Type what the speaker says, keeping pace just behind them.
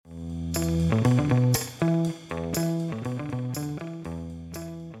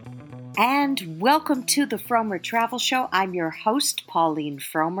And welcome to the Fromer Travel Show. I'm your host, Pauline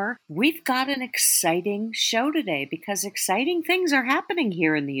Fromer. We've got an exciting show today because exciting things are happening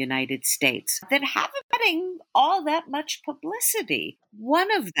here in the United States that haven't been getting all that much publicity.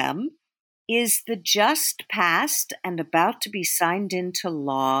 One of them is the just passed and about to be signed into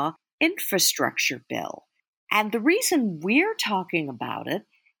law infrastructure bill. And the reason we're talking about it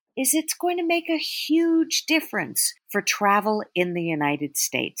is it's going to make a huge difference for travel in the United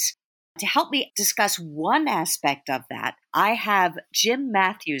States. To help me discuss one aspect of that, I have Jim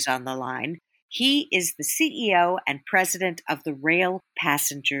Mathews on the line. He is the CEO and president of the Rail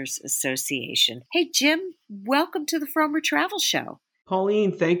Passengers Association. Hey, Jim, welcome to the Fromer Travel Show.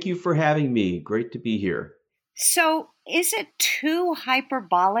 Pauline, thank you for having me. Great to be here. So, is it too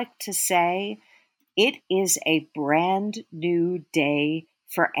hyperbolic to say it is a brand new day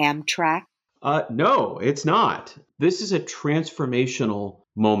for Amtrak? No, it's not. This is a transformational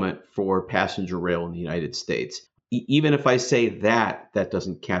moment for passenger rail in the United States. Even if I say that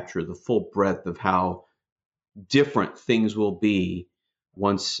doesn't capture the full breadth of how different things will be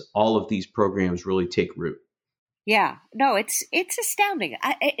once all of these programs really take root. Yeah, no, it's astounding.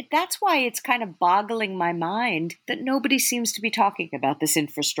 That's why it's kind of boggling my mind that nobody seems to be talking about this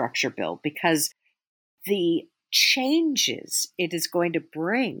infrastructure bill, because the changes it is going to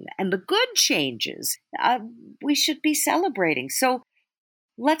bring and the good changes we should be celebrating. So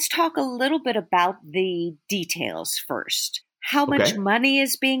let's talk a little bit about the details first. How much money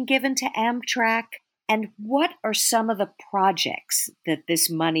is being given to Amtrak, and what are some of the projects that this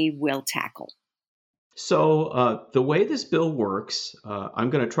money will tackle? So the way this bill works, I'm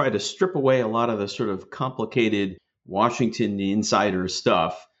going to try to strip away a lot of the sort of complicated Washington insider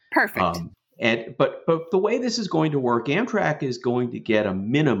stuff. Perfect. But the way this is going to work, Amtrak is going to get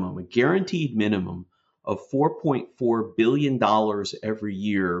a guaranteed minimum of $4.4 billion every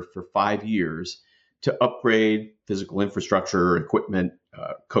year for 5 years to upgrade physical infrastructure, equipment,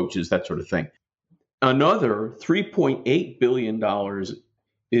 coaches, that sort of thing. Another $3.8 billion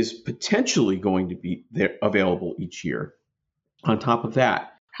is potentially going to be available each year on top of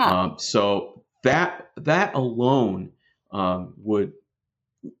that. So that alone would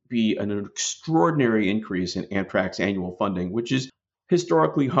be an extraordinary increase in Amtrak's annual funding, which is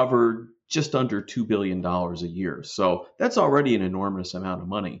historically hovered just under $2 billion a year. So that's already an enormous amount of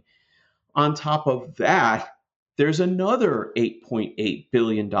money. On top of that, there's another $8.8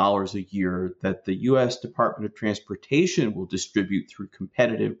 billion a year that the U.S. Department of Transportation will distribute through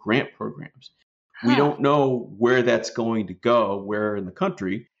competitive grant programs. We don't know where that's going to go, where in the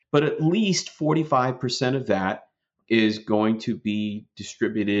country, but at least 45% of that is going to be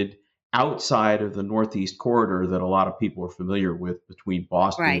distributed outside of the Northeast corridor that a lot of people are familiar with between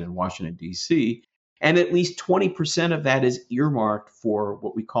Boston and Washington, D.C. And at least 20% of that is earmarked for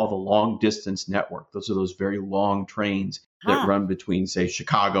what we call the long distance network. Those are those very long trains that run between, say,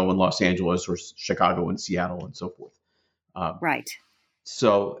 Chicago and Los Angeles or Chicago and Seattle and so forth.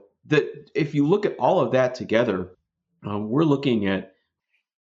 So that if you look at all of that together, we're looking at,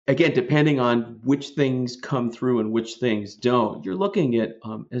 again, depending on which things come through and which things don't, you're looking at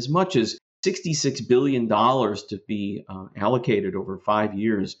as much as $66 billion to be allocated over 5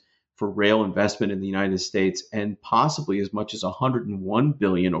 years for rail investment in the United States, and possibly as much as $101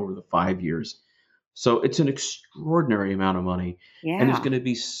 billion over the 5 years. So it's an extraordinary amount of money. And there's going to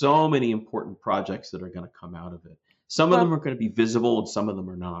be so many important projects that are going to come out of it. Some of them are going to be visible and some of them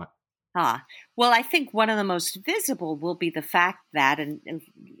are not. Well, I think one of the most visible will be the fact that, and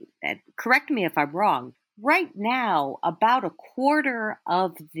correct me if I'm wrong, right now, about a quarter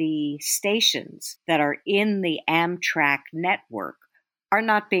of the stations that are in the Amtrak network are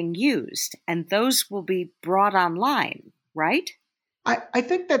not being used, and those will be brought online, right? I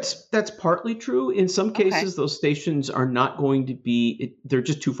think that's partly true. In some cases, those stations are not going to be, they're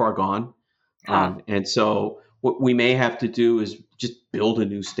just too far gone. And so what we may have to do is just build a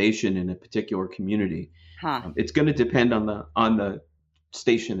new station in a particular community. It's going to depend on the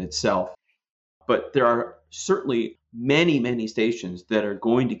station itself. But there are certainly many, many stations that are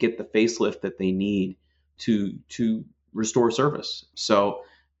going to get the facelift that they need to restore service. So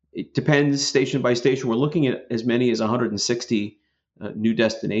it depends station by station. We're looking at as many as 160 new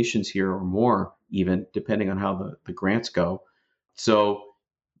destinations here or more, even depending on how the grants go. So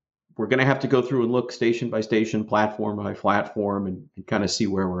we're going to have to go through and look station by station, platform by platform, and kind of see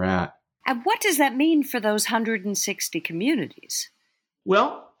where we're at. And what does that mean for those 160 communities?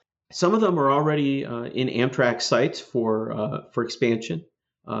 Well, some of them are already in Amtrak sites for expansion.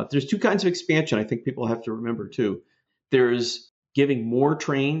 There's two kinds of expansion I think people have to remember, too. There's giving more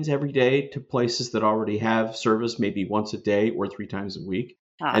trains every day to places that already have service, maybe once a day or 3 times a week.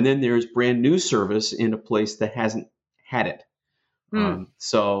 Ah. And then there's brand new service in a place that hasn't had it. Hmm.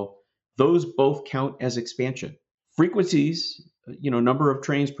 So those both count as expansion. Frequencies, number of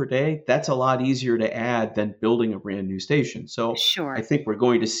trains per day, that's a lot easier to add than building a brand new station. So I Sure. think we're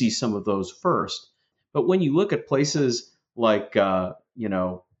going to see some of those first. But when you look at places like, for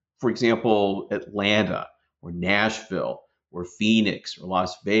example, Atlanta or Nashville or Phoenix or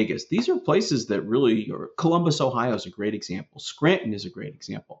Las Vegas, these are places that really, or Columbus, Ohio is a great example. Scranton is a great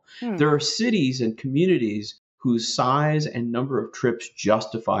example. Hmm. There are cities and communities whose size and number of trips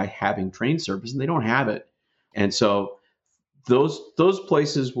justify having train service, and they don't have it. And so those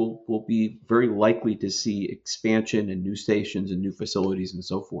places will be very likely to see expansion and new stations and new facilities and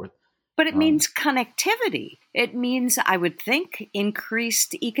so forth. But it means connectivity. It means, I would think,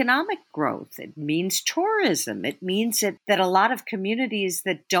 increased economic growth. It means tourism. It means that a lot of communities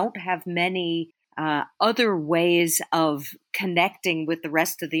that don't have many other ways of connecting with the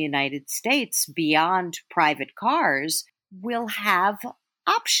rest of the United States beyond private cars will have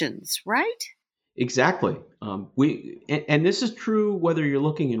options, right? Exactly. And this is true whether you're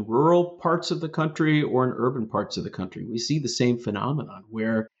looking in rural parts of the country or in urban parts of the country. We see the same phenomenon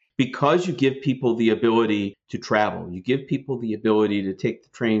where because you give people the ability to travel, you give people the ability to take the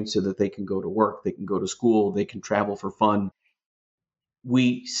train so that they can go to work, they can go to school, they can travel for fun.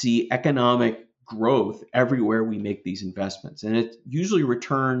 We see economic growth everywhere we make these investments. And it usually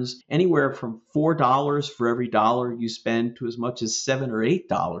returns anywhere from $4 for every dollar you spend to as much as $7 or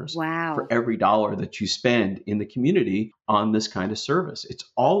 $8 for Wow. every dollar that you spend in the community on this kind of service. It's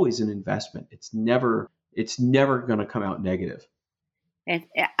always an investment. It's never going to come out negative. And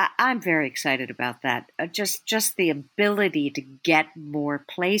I'm very excited about that. Just the ability to get more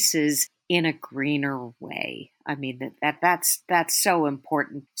places in a greener way. I mean that's so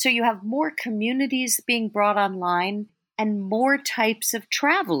important. So you have more communities being brought online and more types of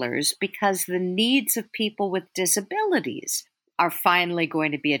travelers because the needs of people with disabilities are finally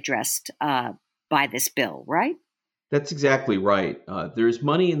going to be addressed by this bill, right? That's exactly right. There's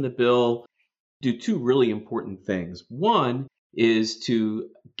money in the bill to do two really important things. One is to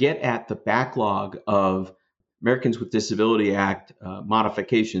get at the backlog of Americans with Disability Act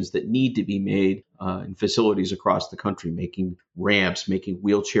modifications that need to be made in facilities across the country, making ramps, making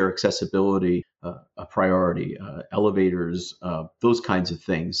wheelchair accessibility a priority, elevators, those kinds of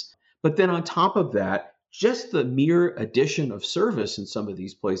things. But then on top of that, just the mere addition of service in some of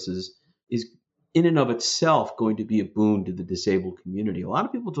these places is in and of itself going to be a boon to the disabled community. A lot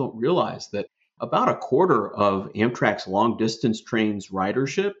of people don't realize that about a quarter of Amtrak's long distance trains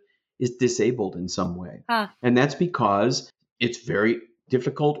ridership is disabled in some way. Huh. And that's because it's very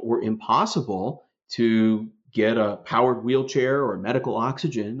difficult or impossible to get a powered wheelchair or medical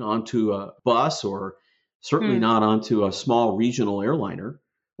oxygen onto a bus or certainly Hmm. not onto a small regional airliner.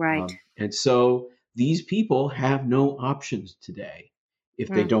 Right. And so these people have no options today if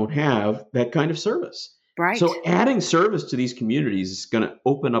they Hmm. don't have that kind of service. Right. So adding service to these communities is going to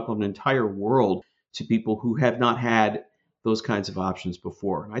open up an entire world to people who have not had those kinds of options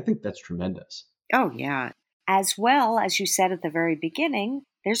before. And I think that's tremendous. Oh, yeah. As well, as you said at the very beginning,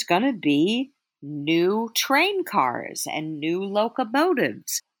 there's going to be new train cars and new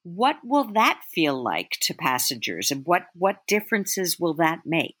locomotives. What will that feel like to passengers, and what differences will that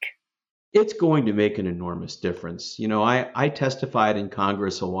make? It's going to make an enormous difference. I testified in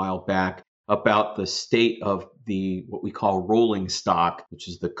Congress a while back about the state of the what we call rolling stock, which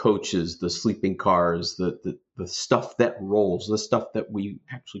is the coaches, the sleeping cars, the stuff that rolls, the stuff that we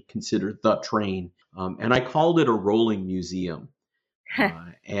actually consider the train. And I called it a rolling museum.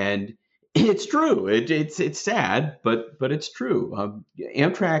 And it's true. It's sad, but it's true.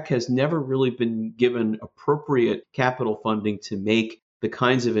 Amtrak has never really been given appropriate capital funding to make the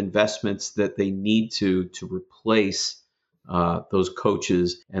kinds of investments that they need to replace those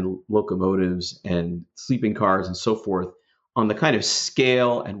coaches and locomotives and sleeping cars and so forth on the kind of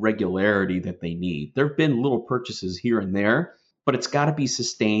scale and regularity that they need. There have been little purchases here and there, but it's got to be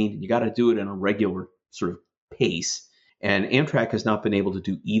sustained. You got to do it in a regular sort of pace. And Amtrak has not been able to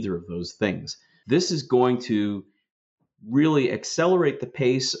do either of those things. This is going to really accelerate the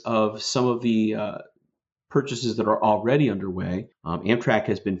pace of some of the purchases that are already underway. Amtrak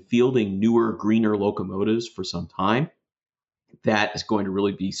has been fielding newer, greener locomotives for some time. That is going to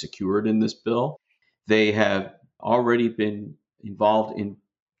really be secured in this bill. They have already been involved in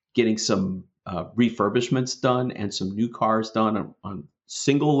getting some refurbishments done and some new cars done on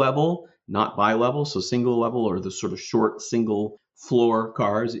single level, not bi-level. So single level are the sort of short single floor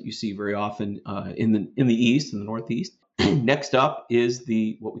cars that you see very often in the east, in the northeast. Next up is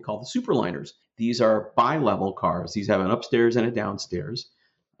what we call the superliners. These are bi-level cars. These have an upstairs and a downstairs.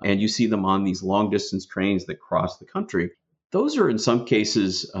 and you see them on these long distance trains that cross the country. Those are in some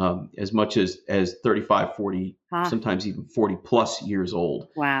cases as much as 35, 40, sometimes even 40 plus years old.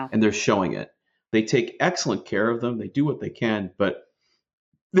 Wow. And they're showing it. They take excellent care of them. They do what they can, but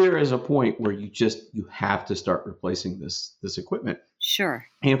there is a point where you have to start replacing this equipment. Sure.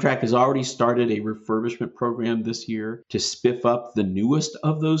 Amtrak has already started a refurbishment program this year to spiff up the newest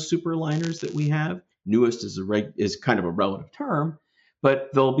of those superliners that we have. Newest is kind of a relative term, but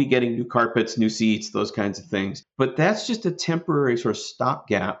they'll be getting new carpets, new seats, those kinds of things. But that's just a temporary sort of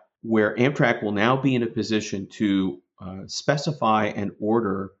stopgap where Amtrak will now be in a position to specify and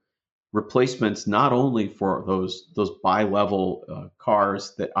order replacements not only for those bi-level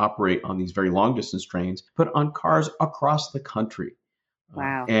cars that operate on these very long distance trains, but on cars across the country.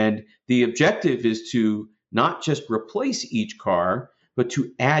 Wow. And the objective is to not just replace each car, but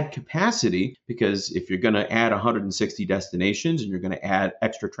to add capacity, because if you're going to add 160 destinations and you're going to add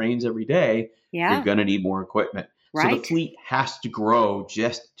extra trains every day, you're going to need more equipment. Right. So the fleet has to grow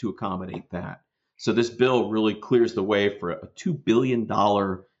just to accommodate that. So this bill really clears the way for a $2 billion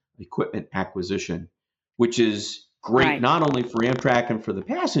equipment acquisition, which is great not only for Amtrak and for the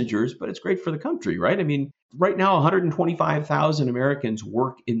passengers, but it's great for the country, right? I mean, right now, 125,000 Americans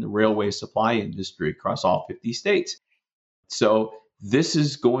work in the railway supply industry across all 50 states. So this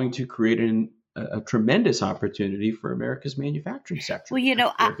is going to create a tremendous opportunity for America's manufacturing sector. Well,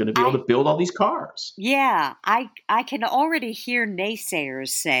 they're going to be able to build all these cars. Yeah, I can already hear naysayers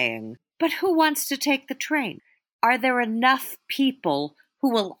saying, but who wants to take the train? Are there enough people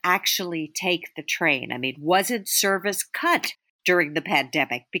who will actually take the train? I mean, wasn't service cut during the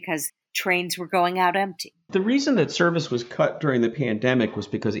pandemic because trains were going out empty? The reason that service was cut during the pandemic was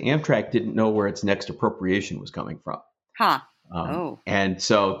because Amtrak didn't know where its next appropriation was coming from. And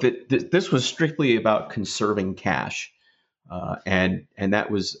so this was strictly about conserving cash. And that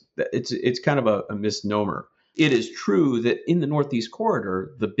was, it's kind of a misnomer. It is true that in the Northeast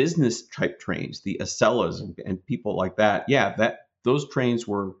Corridor, the business type trains, the Acellas and people like that, those trains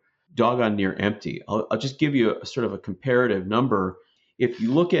were doggone near empty. I'll just give you a sort of a comparative number. If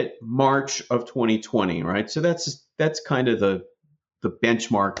you look at March of 2020, right? So that's kind of the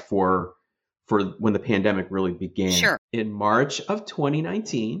benchmark for when the pandemic really began. Sure. In March of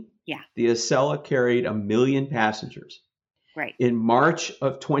 2019, the Acela carried 1 million passengers. Right. In March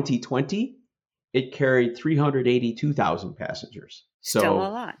of 2020, it carried 382,000 passengers. Still a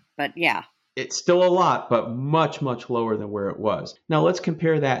lot, but yeah. It's still a lot, but much, much lower than where it was. Now let's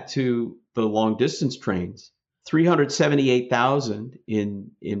compare that to the long distance trains. 378,000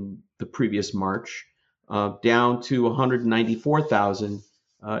 in the previous March, down to 194,000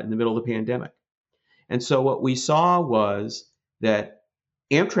 in the middle of the pandemic. And so what we saw was that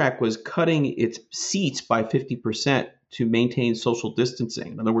Amtrak was cutting its seats by 50% to maintain social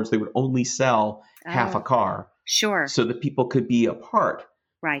distancing. In other words, they would only sell half a car. Sure. So that people could be apart.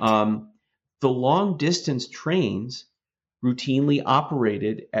 Right. The long distance trains routinely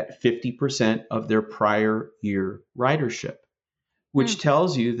operated at 50% of their prior year ridership, which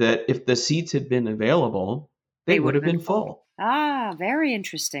tells you that if the seats had been available, they would have been full. Ah, very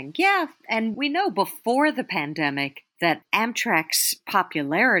interesting. Yeah, and we know before the pandemic that Amtrak's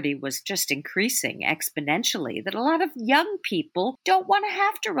popularity was just increasing exponentially, that a lot of young people don't want to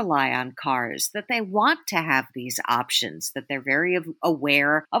have to rely on cars, that they want to have these options, that they're very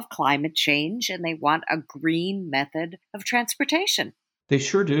aware of climate change and they want a green method of transportation. They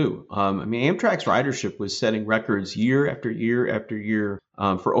sure do. I mean, Amtrak's ridership was setting records year after year after year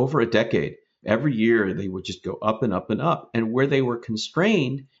for over a decade. Every year they would just go up and up and up. And where they were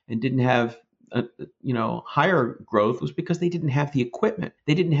constrained and didn't have higher growth was because they didn't have the equipment.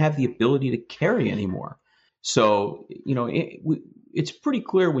 They didn't have the ability to carry anymore. So, it's pretty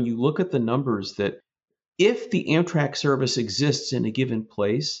clear when you look at the numbers that if the Amtrak service exists in a given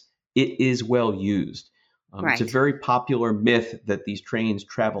place, it is well used. It's a very popular myth that these trains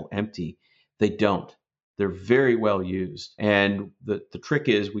travel empty. They don't. They're very well used. And the trick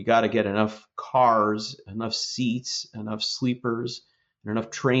is we got to get enough cars, enough seats, enough sleepers, and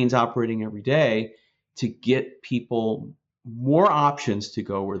enough trains operating every day to get people more options to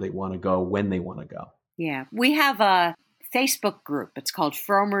go where they want to go when they want to go. Yeah. We have a Facebook group. It's called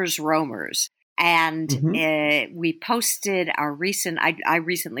Fromers Roamers. And we posted our I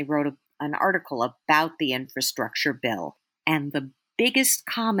recently wrote an article about the infrastructure bill. And the biggest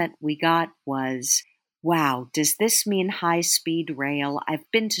comment we got was, wow, does this mean high-speed rail? I've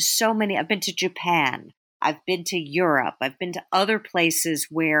been to Japan, I've been to Europe, I've been to other places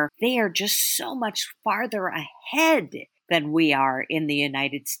where they are just so much farther ahead than we are in the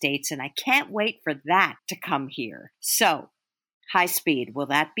United States, and I can't wait for that to come here. So, High speed, will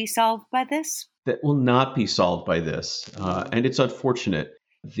that be solved by this? That will not be solved by this, and it's unfortunate.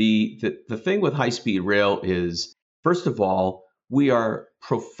 The thing with high-speed rail is, first of all, we are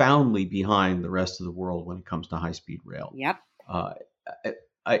profoundly behind the rest of the world when it comes to high-speed rail. Yep. Uh,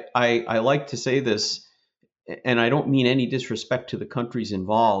 I like to say this, and I don't mean any disrespect to the countries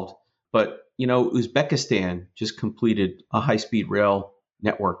involved, but Uzbekistan just completed a high-speed rail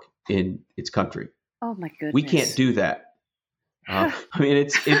network in its country. Oh my goodness. We can't do that. I mean,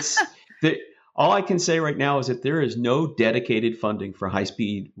 it's all I can say right now is that there is no dedicated funding for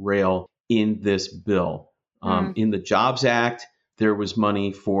high-speed rail in this bill. In the Jobs Act, there was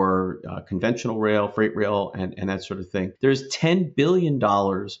money for conventional rail, freight rail, and that sort of thing. There's $10 billion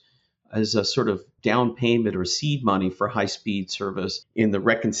as a sort of down payment or seed money for high-speed service in the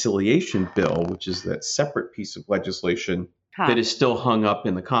reconciliation bill, which is that separate piece of legislation that is still hung up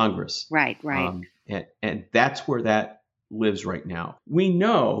in the Congress. Right. And that's where that lives right now. We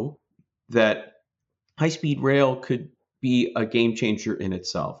know that high-speed rail could be a game changer in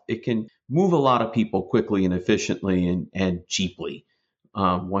itself. It can move a lot of people quickly and efficiently and cheaply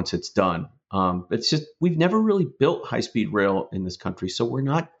once it's done. It's just we've never really built high-speed rail in this country, so we're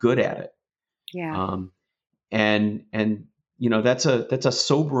not good at it. Yeah. And that's a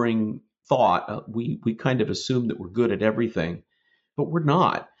sobering thought. We kind of assume that we're good at everything, but we're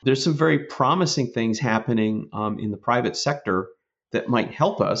not. There's some very promising things happening in the private sector that might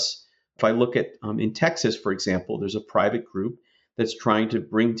help us. If I look at in Texas, for example, there's a private group that's trying to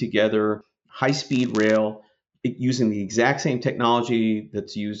bring together high-speed rail using the exact same technology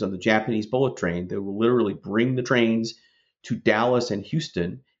that's used on the Japanese bullet train. They will literally bring the trains to Dallas and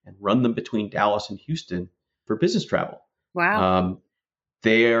Houston and run them between Dallas and Houston for business travel. Wow.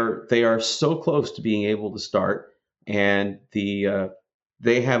 They are so close to being able to start, and they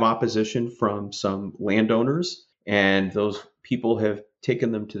have opposition from some landowners, and those people have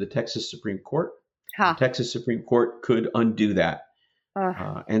taken them to the Texas Supreme Court. The Texas Supreme Court could undo that.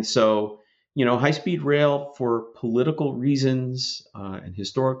 And so, high-speed rail for political reasons and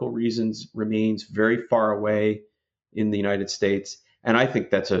historical reasons remains very far away in the United States. And I think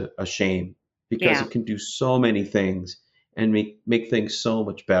that's a shame because it can do so many things and make things so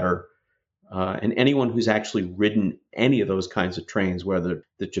much better. And anyone who's actually ridden any of those kinds of trains, whether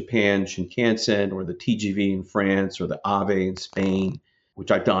the Japan Shinkansen or the TGV in France or the AVE in Spain, which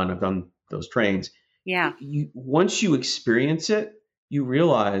I've done those trains. Yeah. Once you experience it, you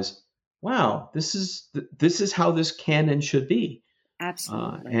realize, wow, this is how this can and should be.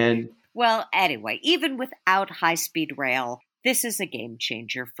 Absolutely. Well, anyway, even without high-speed rail, this is a game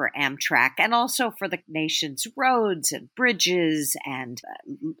changer for Amtrak and also for the nation's roads and bridges and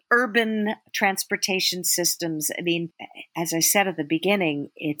urban transportation systems. I mean, as I said at the beginning,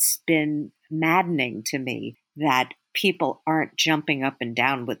 it's been maddening to me that people aren't jumping up and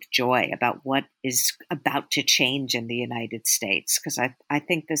down with joy about what is about to change in the United States, because I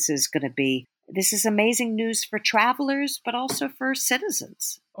think this is amazing news for travelers, but also for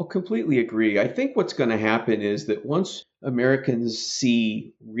citizens. Oh, completely agree. I think what's going to happen is that once Americans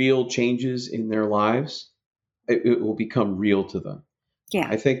see real changes in their lives, it will become real to them. Yeah.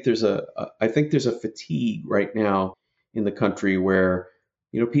 I think there's a fatigue right now in the country where,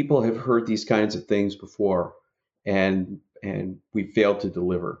 people have heard these kinds of things before and we failed to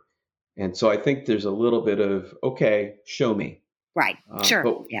deliver. And so I think there's a little bit of, okay, show me. Right.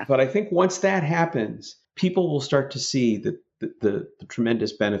 Sure. But I think once that happens, people will start to see the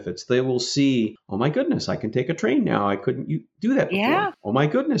tremendous benefits. They will see, oh my goodness, I can take a train now. I couldn't do that before. Yeah. Oh my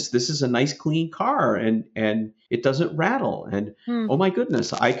goodness, this is a nice clean car and it doesn't rattle. And oh my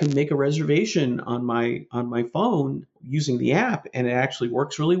goodness, I can make a reservation on my phone using the app and it actually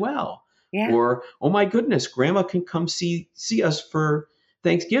works really well. Yeah. Or oh my goodness, grandma can come see us for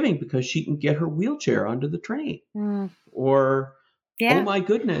Thanksgiving because she can get her wheelchair onto the train. Or oh my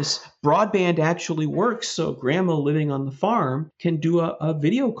goodness, broadband actually works, so grandma living on the farm can do a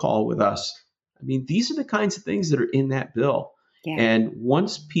video call with us. I mean, these are the kinds of things that are in that bill. Yeah. And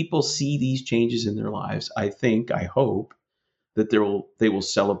once people see these changes in their lives, I hope that they will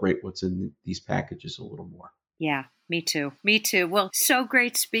celebrate what's in these packages a little more. Yeah, me too. Me too. Well, so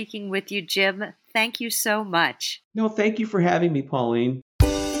great speaking with you, Jim. Thank you so much. No, thank you for having me, Pauline.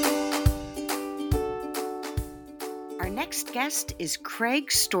 Our next guest is Craig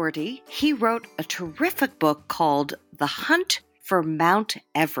Storti. He wrote a terrific book called The Hunt for Mount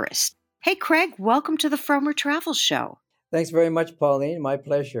Everest. Hey, Craig, welcome to the Frommer Travel Show. Thanks very much, Pauline. My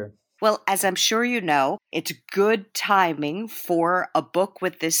pleasure. Well, as I'm sure you know, it's good timing for a book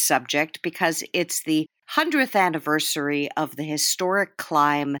with this subject because it's the 100th anniversary of the historic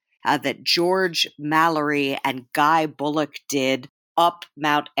climb that George Mallory and Guy Bullock did up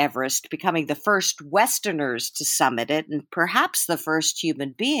Mount Everest, becoming the first Westerners to summit it and perhaps the first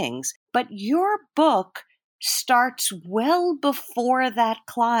human beings. But your book starts well before that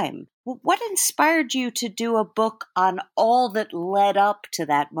climb. What inspired you to do a book on all that led up to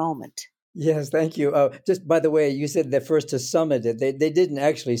that moment? Yes, thank you. Just by the way, you said they're first to summit it. They didn't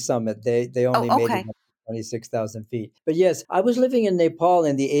actually summit. They only Oh, made it okay. up to 26,000 feet. But yes, I was living in Nepal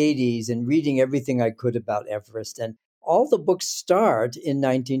in the 80s and reading everything I could about Everest. And all the books start in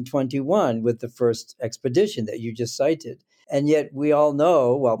 1921 with the first expedition that you just cited. And yet we all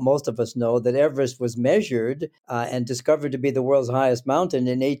know, well, most of us know, that Everest was measured and discovered to be the world's highest mountain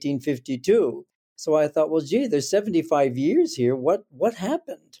in 1852. So I thought, well, gee, there's 75 years here. What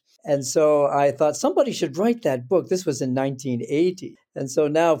happened? And so I thought somebody should write that book. This was in 1980. And so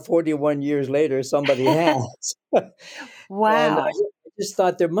now, 41 years later, somebody has. And I Wow. just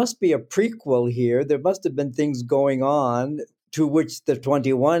thought there must be a prequel here. There must have been things going on to which the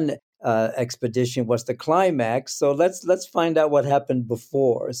 21 expedition was the climax. So let's find out what happened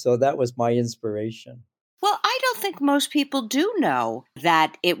before. So that was my inspiration. Well, I don't think most people do know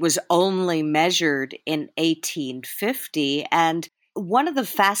that it was only measured in 1850. And one of the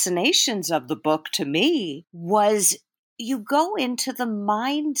fascinations of the book to me was you go into the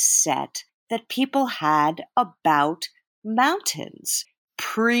mindset that people had about mountains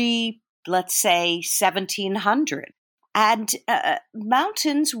pre, let's say, 1700. And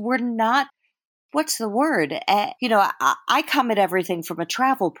mountains were not, what's the word? I come at everything from a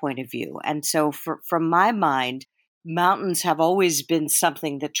travel point of view. And so from my mind, mountains have always been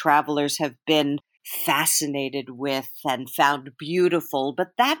something that travelers have been fascinated with and found beautiful.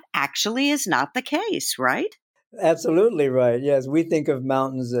 But that actually is not the case, right? Absolutely right. Yes, we think of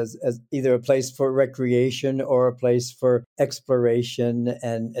mountains as either a place for recreation or a place for exploration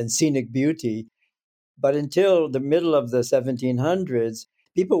and scenic beauty. But until the middle of the 1700s,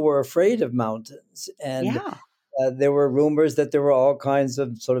 people were afraid of mountains. And Yeah, there were rumors that there were all kinds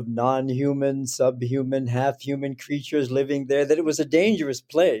of sort of non-human, subhuman, half-human creatures living there, that it was a dangerous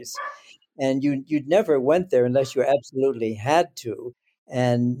place. And you'd never went there unless you absolutely had to.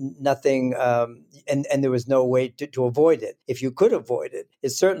 And nothing, and there was no way to avoid it. If you could avoid it, it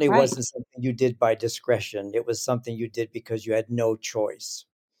certainly right. wasn't something you did by discretion. It was something you did because you had no choice.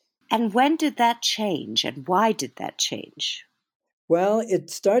 And when did that change and why did that change? Well, it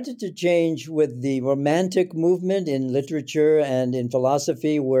started to change with the Romantic movement in literature and in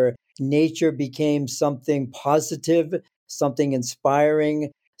philosophy, where nature became something positive, something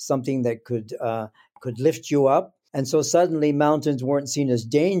inspiring, something that could lift you up. And so suddenly, mountains weren't seen as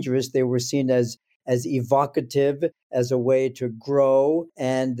dangerous; they were seen as evocative, as a way to grow,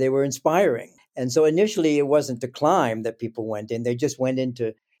 and they were inspiring. And so initially, it wasn't to climb that people went in; they just went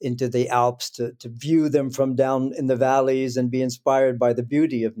into the Alps to view them from down in the valleys and be inspired by the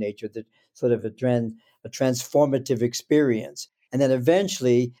beauty of nature, that sort of a transformative experience. And then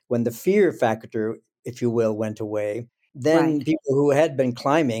eventually, when the fear factor, if you will, went away, then Right. people who had been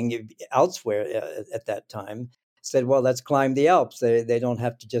climbing elsewhere at that time said, "Well, let's climb the Alps. They don't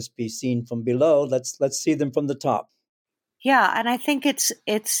have to just be seen from below. Let's see them from the top." Yeah, and I think it's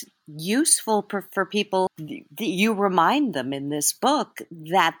useful for people. You remind them in this book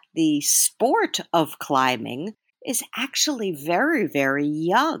that the sport of climbing is actually very, very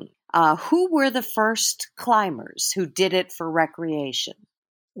young. Who were the first climbers who did it for recreation?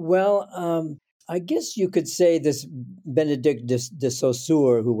 Well, I guess you could say this Benedict de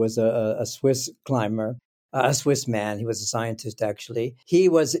Saussure, who was a Swiss climber, a Swiss man. He was a scientist, actually. He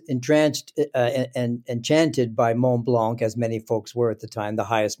was entranced and enchanted by Mont Blanc, as many folks were at the time, the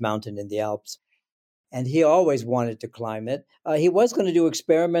highest mountain in the Alps. And he always wanted to climb it. He was going to do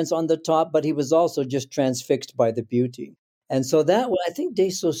experiments on the top, but he was also just transfixed by the beauty. And so I think de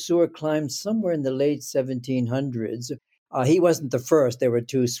Saussure climbed somewhere in the late 1700s. He wasn't the first. There were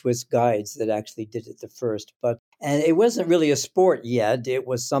two Swiss guides that actually did it the first. And it wasn't really a sport yet. It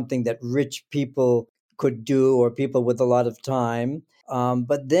was something that rich people could do, or people with a lot of time.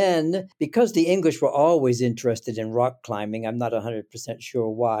 But then, because the English were always interested in rock climbing, I'm not 100% sure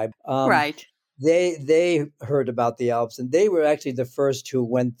why. Right. They heard about the Alps, and they were actually the first who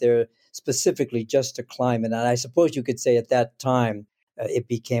went there specifically just to climb it. And I suppose you could say at that time it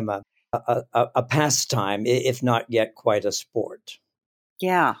became a pastime, if not yet quite a sport.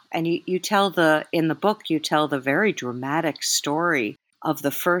 Yeah, and you tell in the book you tell the very dramatic story of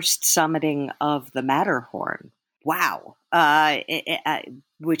the first summiting of the Matterhorn. Wow,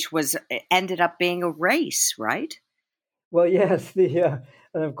 which was ended up being a race, right? Well, yes,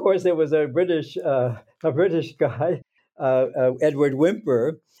 and of course there was a British guy, Edward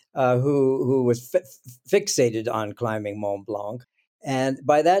Whymper, who was fixated on climbing Mont Blanc. And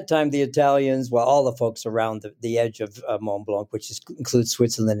by that time, the Italians, well, all the folks around the edge of Mont Blanc, which includes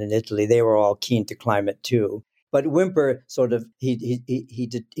Switzerland and Italy, they were all keen to climb it too. But Whymper sort of he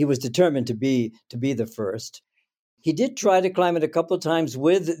was determined to be the first. He did try to climb it a couple of times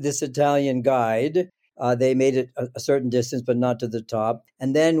with this Italian guide. They made it a certain distance, but not to the top.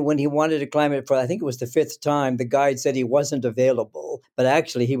 And then when he wanted to climb it for, I think it was the fifth time, the guide said he wasn't available. But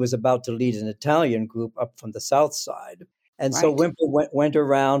actually, he was about to lead an Italian group up from the south side. And so Whymper went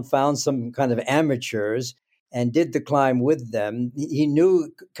around, found some kind of amateurs, and did the climb with them. He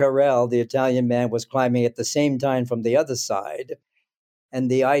knew Carrel, the Italian man, was climbing at the same time from the other side. And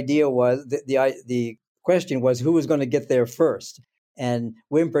the idea was, the question was, who was going to get there first? And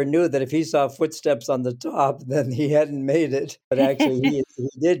Whymper knew that if he saw footsteps on the top, then he hadn't made it. But actually, he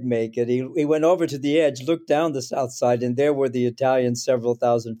did make it. He went over to the edge, looked down the south side, and there were the Italians several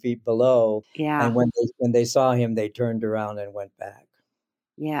thousand feet below. Yeah. And when they saw him, they turned around and went back.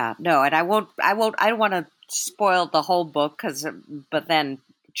 Yeah. No, and I don't want to spoil the whole book but then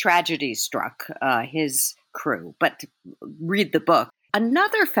tragedy struck his crew. But read the book.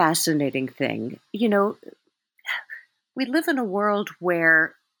 Another fascinating thing, we live in a world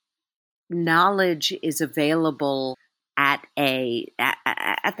where knowledge is available at the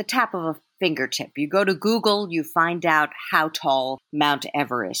tap of a fingertip. You go to Google, you find out how tall Mount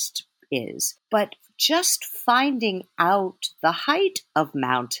Everest is. But just finding out the height of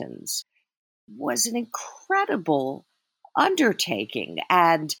mountains was an incredible undertaking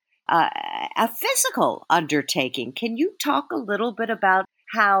and a physical undertaking. Can you talk a little bit about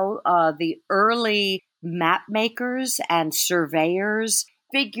how the early map makers and surveyors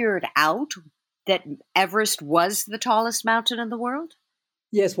figured out that Everest was the tallest mountain in the world?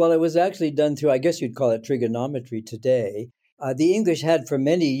 Yes, well, it was actually done through, I guess you'd call it trigonometry today. The English had for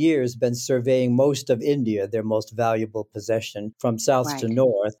many years been surveying most of India, their most valuable possession, from south to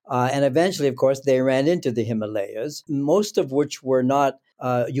north. And eventually, of course, they ran into the Himalayas, most of which were not,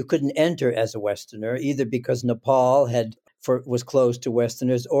 you couldn't enter as a Westerner, either because Nepal was closed to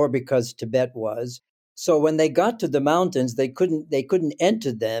Westerners or because Tibet was. So when they got to the mountains, they couldn't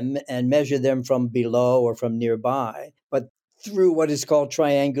enter them and measure them from below or from nearby, but through what is called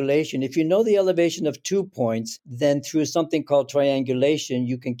triangulation. If you know the elevation of 2 points, then through something called triangulation,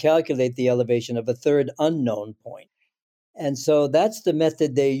 you can calculate the elevation of a third unknown point. And so that's the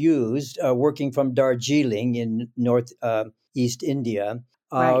method they used, working from Darjeeling in northeast India,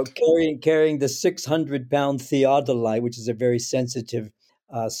 carrying the 600-pound theodolite, which is a very sensitive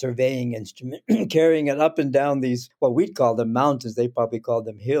surveying instrument, carrying it up and down these, what we'd call them mountains, they probably call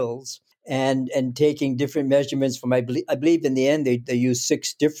them hills, and taking different measurements from, I believe in the end, they used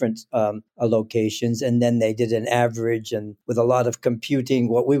 6 different locations, and then they did an average, and with a lot of computing,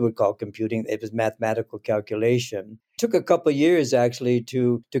 what we would call computing, it was mathematical calculation. It took a couple of years, actually,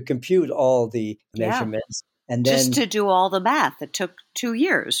 to compute all the measurements. And then, just to do all the math, it took 2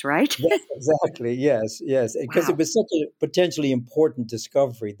 years, right? Exactly. Yes. Because It was such a potentially important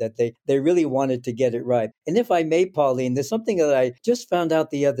discovery that they really wanted to get it right. And if I may, Pauline, there's something that I just found out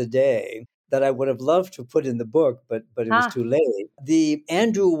the other day that I would have loved to put in the book, but it was too late. The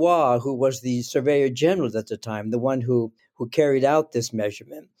Andrew Waugh, who was the Surveyor General at the time, the one who carried out this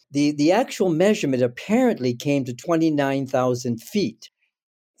measurement, the actual measurement apparently came to 29,000 feet.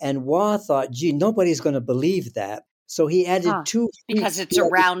 And Waugh thought, gee, nobody's going to believe that. So he added 2 feet. Because it's a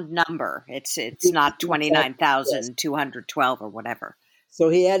round number. It's not 29,212 or whatever. So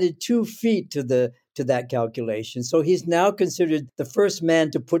he added 2 feet to that calculation. So he's now considered the first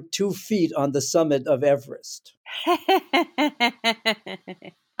man to put 2 feet on the summit of Everest.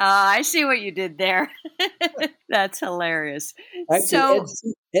 I see what you did there. That's hilarious. Actually,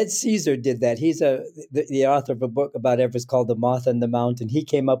 Ed Caesar did that. He's the author of a book about Everest called The Moth and the Mountain. He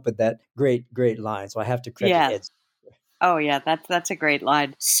came up with that great line. So I have to credit Ed Caesar. Oh, yeah, that's a great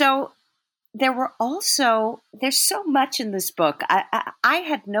line. So there's so much in this book. I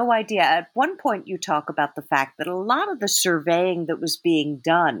had no idea. At one point you talk about the fact that a lot of the surveying that was being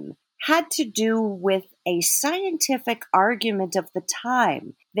done had to do with a scientific argument of the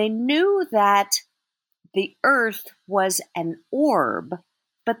time. They knew that the Earth was an orb,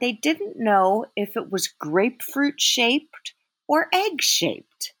 but they didn't know if it was grapefruit-shaped or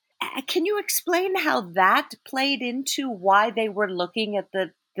egg-shaped. Can you explain how that played into why they were looking at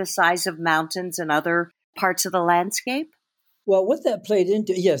the size of mountains and other parts of the landscape? Well, what that played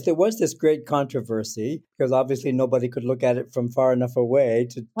into, yes, there was this great controversy because obviously nobody could look at it from far enough away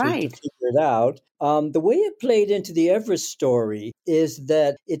to figure it out. The way it played into the Everest story is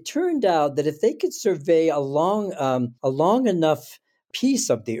that it turned out that if they could survey a long enough piece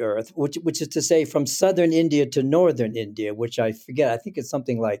of the Earth, which is to say from southern India to northern India, which I forget, I think it's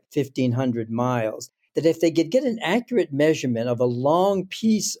something like 1,500 miles, that if they could get an accurate measurement of a long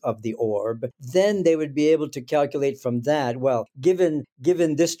piece of the orb, then they would be able to calculate from that, well, given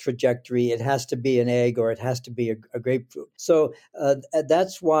this trajectory, it has to be an egg or it has to be a grapefruit. So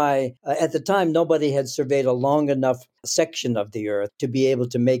that's why at the time, nobody had surveyed a long enough section of the Earth to be able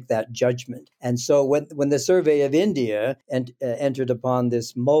to make that judgment. And so when the survey of India entered upon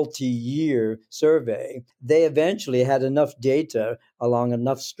this multi-year survey, they eventually had enough data along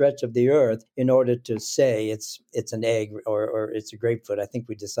enough stretch of the Earth in order to say it's an egg or it's a grapefruit. I think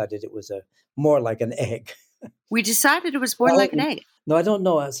we decided it was more like an egg. We decided it was more like an egg. No, I don't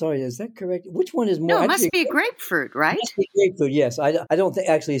know. Sorry, is that correct? Which one is more? No, it must be a grapefruit, right? It must be grapefruit, yes. I don't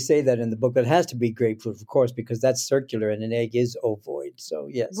actually say that in the book, but it has to be grapefruit, of course, because that's circular and an egg is ovoid. So,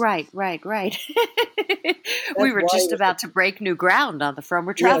 yes. Right. We were just about to break new ground on the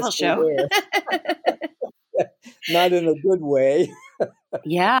Frommer Travel Show. Not in a good way.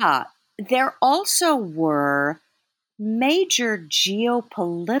 Yeah. There also were major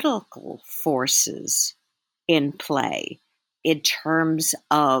geopolitical forces in play in terms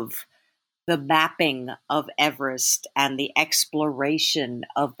of the mapping of Everest and the exploration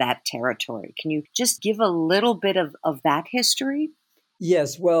of that territory. Can you just give a little bit of that history?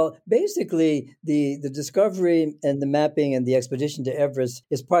 Yes, well, basically, the discovery and the mapping and the expedition to Everest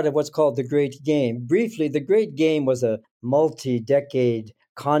is part of what's called the Great Game. Briefly, the Great Game was a multi-decade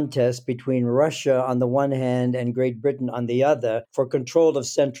contest between Russia on the one hand and Great Britain on the other for control of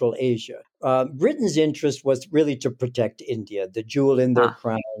Central Asia. Britain's interest was really to protect India, the jewel in their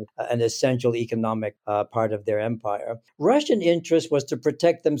crown, an essential economic part of their empire. Russian interest was to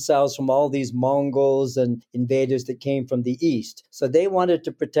protect themselves from all these Mongols and invaders that came from the east. So they wanted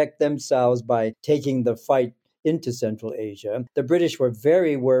to protect themselves by taking the fight into Central Asia. The British were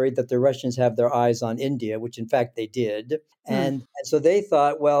very worried that the Russians have their eyes on India, which in fact they did. And so they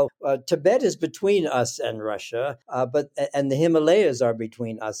thought, well, Tibet is between us and Russia, and the Himalayas are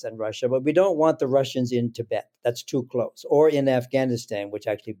between us and Russia, but we don't want the Russians in Tibet. That's too close. Or in Afghanistan, which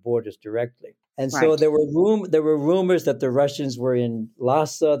actually borders directly. And so there were rumors that the Russians were in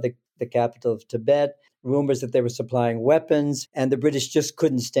Lhasa, the capital of Tibet, rumors that they were supplying weapons, and the British just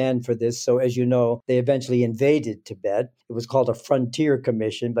couldn't stand for this. So, as you know, they eventually invaded Tibet. It was called a frontier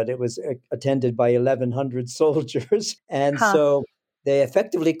commission, but it was attended by 1,100 soldiers. And so they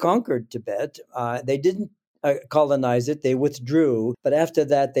effectively conquered Tibet. They didn't colonize it. They withdrew. But after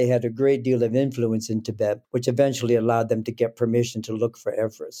that, they had a great deal of influence in Tibet, which eventually allowed them to get permission to look for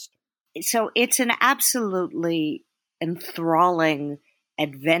Everest. So it's an absolutely enthralling,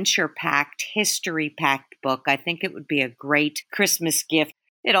 adventure-packed, history-packed book. I think it would be a great Christmas gift.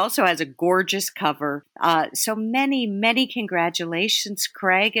 It also has a gorgeous cover. So many, many congratulations,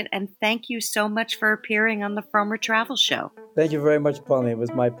 Craig, and thank you so much for appearing on the Frommer Travel Show. Thank you very much, Pauline. It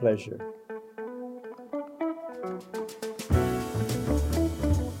was my pleasure.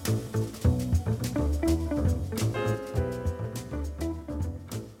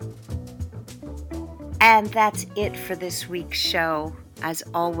 And that's it for this week's show. As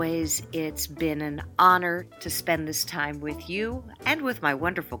always, it's been an honor to spend this time with you and with my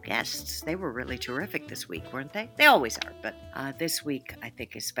wonderful guests. They were really terrific this week, weren't they? They always are, but this week I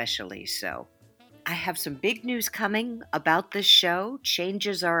think especially so. I have some big news coming about this show.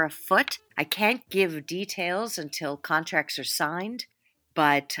 Changes are afoot. I can't give details until contracts are signed,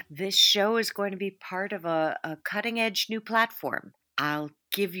 but this show is going to be part of a cutting-edge new platform. I'll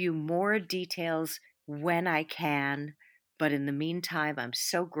give you more details when I can, but in the meantime, I'm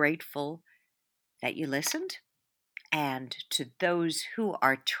so grateful that you listened. And to those who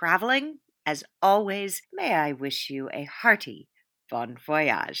are traveling, as always, may I wish you a hearty bon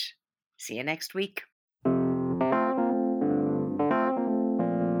voyage. See you next week.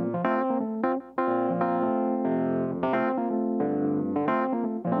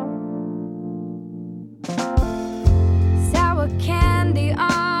 Sour candy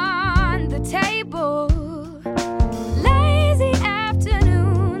on the table, lazy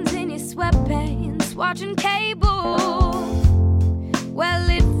afternoons in your sweatpants watching cable. Well,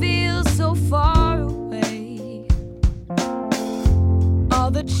 it feels so far away.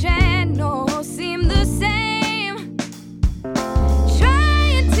 All the channels